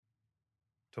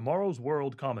Tomorrow's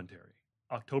World Commentary,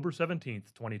 October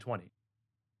 17th, 2020.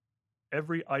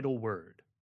 Every Idle Word.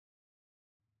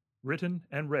 Written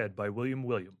and read by William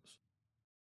Williams.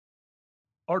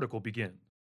 Article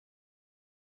begins.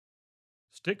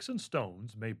 "Sticks and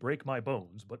stones may break my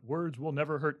bones, but words will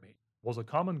never hurt me," was a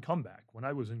common comeback when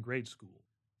I was in grade school.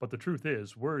 But the truth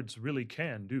is, words really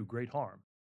can do great harm.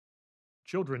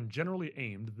 Children generally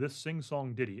aimed this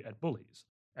sing-song ditty at bullies,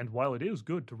 and while it is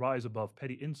good to rise above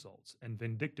petty insults and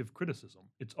vindictive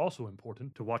criticism, it's also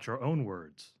important to watch our own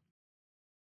words.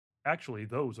 Actually,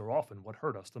 those are often what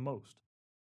hurt us the most.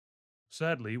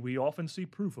 Sadly, we often see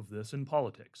proof of this in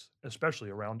politics, especially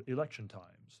around election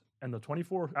times, and the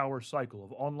 24-hour cycle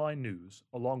of online news,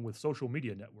 along with social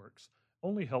media networks,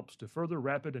 only helps to further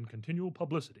rapid and continual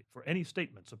publicity for any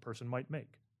statements a person might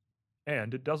make.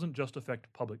 And it doesn't just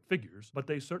affect public figures, but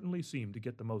they certainly seem to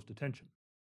get the most attention.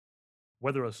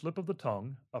 Whether a slip of the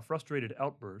tongue, a frustrated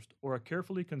outburst, or a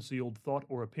carefully concealed thought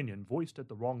or opinion voiced at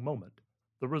the wrong moment,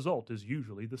 the result is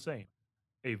usually the same: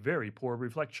 a very poor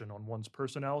reflection on one's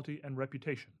personality and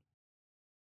reputation.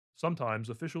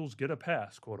 Sometimes officials get a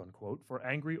pass, quote unquote, for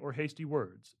angry or hasty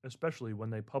words, especially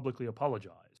when they publicly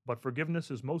apologize, but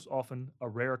forgiveness is most often a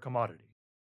rare commodity.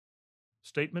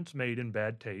 Statements made in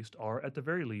bad taste are, at the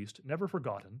very least, never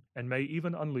forgotten and may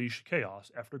even unleash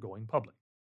chaos after going public.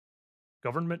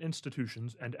 Government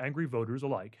institutions and angry voters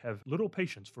alike have little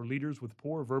patience for leaders with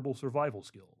poor verbal survival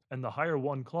skills, and the higher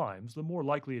one climbs, the more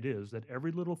likely it is that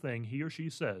every little thing he or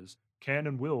she says can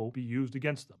and will be used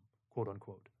against them, quote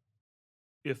unquote.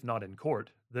 If not in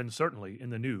court, then certainly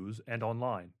in the news and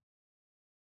online.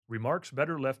 Remarks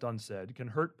better left unsaid can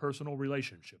hurt personal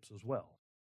relationships as well.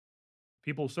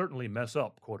 People certainly mess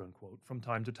up, quote unquote, from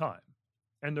time to time,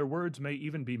 and their words may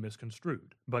even be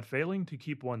misconstrued, but failing to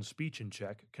keep one's speech in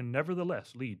check can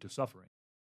nevertheless lead to suffering.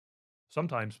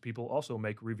 Sometimes people also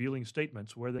make revealing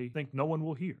statements where they think no one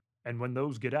will hear, and when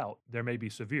those get out, there may be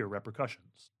severe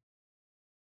repercussions.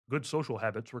 Good social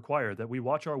habits require that we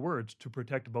watch our words to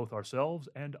protect both ourselves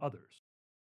and others.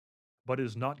 But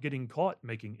is not getting caught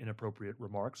making inappropriate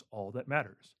remarks all that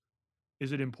matters?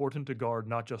 Is it important to guard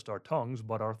not just our tongues,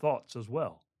 but our thoughts as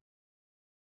well?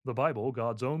 The Bible,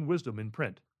 God's own wisdom in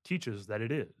print, teaches that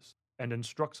it is, and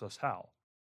instructs us how.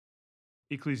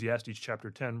 Ecclesiastes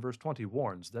chapter 10 verse 20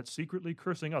 warns that secretly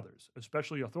cursing others,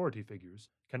 especially authority figures,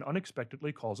 can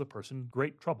unexpectedly cause a person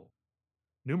great trouble.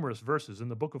 Numerous verses in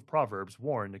the book of Proverbs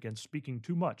warn against speaking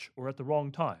too much or at the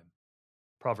wrong time.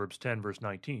 Proverbs 10 verse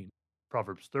 19,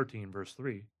 Proverbs 13 verse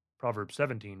 3, Proverbs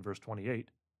 17 verse 28,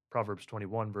 Proverbs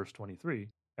 21 verse 23,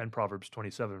 and Proverbs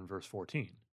 27 verse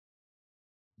 14.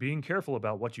 Being careful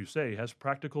about what you say has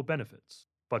practical benefits,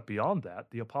 but beyond that,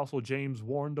 the Apostle James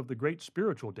warned of the great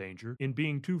spiritual danger in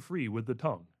being too free with the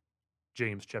tongue.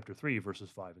 James chapter 3 verses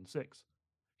 5 and 6.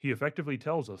 He effectively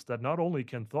tells us that not only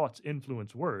can thoughts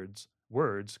influence words,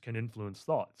 words can influence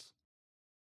thoughts.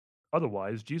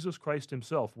 Otherwise, Jesus Christ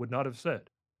himself would not have said,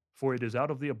 "For it is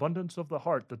out of the abundance of the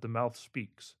heart that the mouth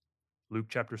speaks." Luke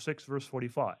chapter 6 verse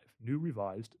 45, New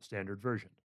Revised Standard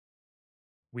Version.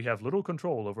 We have little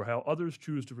control over how others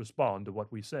choose to respond to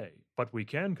what we say, but we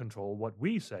can control what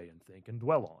we say and think and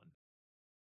dwell on.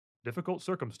 Difficult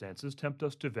circumstances tempt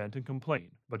us to vent and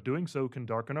complain, but doing so can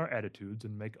darken our attitudes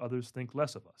and make others think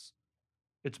less of us.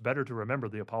 It's better to remember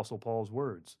the Apostle Paul's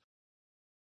words.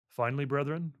 Finally,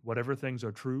 brethren, whatever things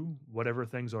are true, whatever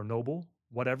things are noble,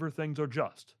 whatever things are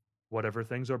just, whatever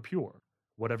things are pure,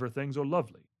 whatever things are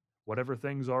lovely, whatever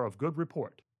things are of good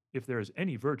report, if there is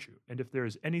any virtue, and if there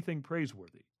is anything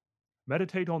praiseworthy,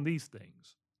 meditate on these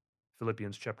things.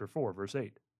 Philippians chapter 4, verse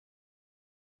 8.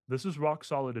 This is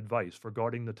rock-solid advice for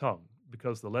guarding the tongue,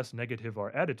 because the less negative our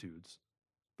attitudes,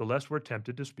 the less we're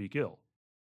tempted to speak ill.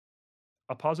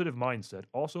 A positive mindset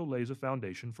also lays a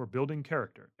foundation for building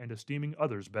character and esteeming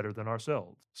others better than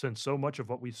ourselves, since so much of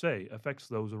what we say affects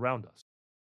those around us.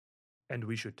 And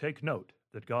we should take note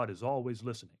that God is always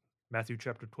listening, Matthew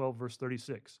chapter 12, verse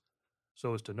 36,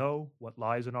 so as to know what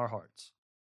lies in our hearts.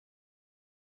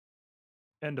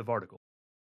 End of article.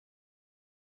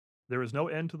 There is no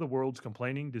end to the world's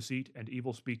complaining, deceit, and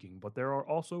evil speaking, but there are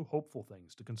also hopeful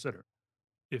things to consider.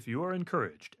 If you are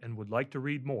encouraged and would like to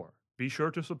read more, be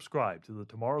sure to subscribe to the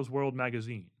Tomorrow's World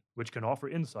magazine, which can offer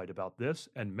insight about this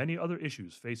and many other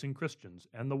issues facing Christians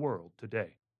and the world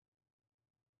today.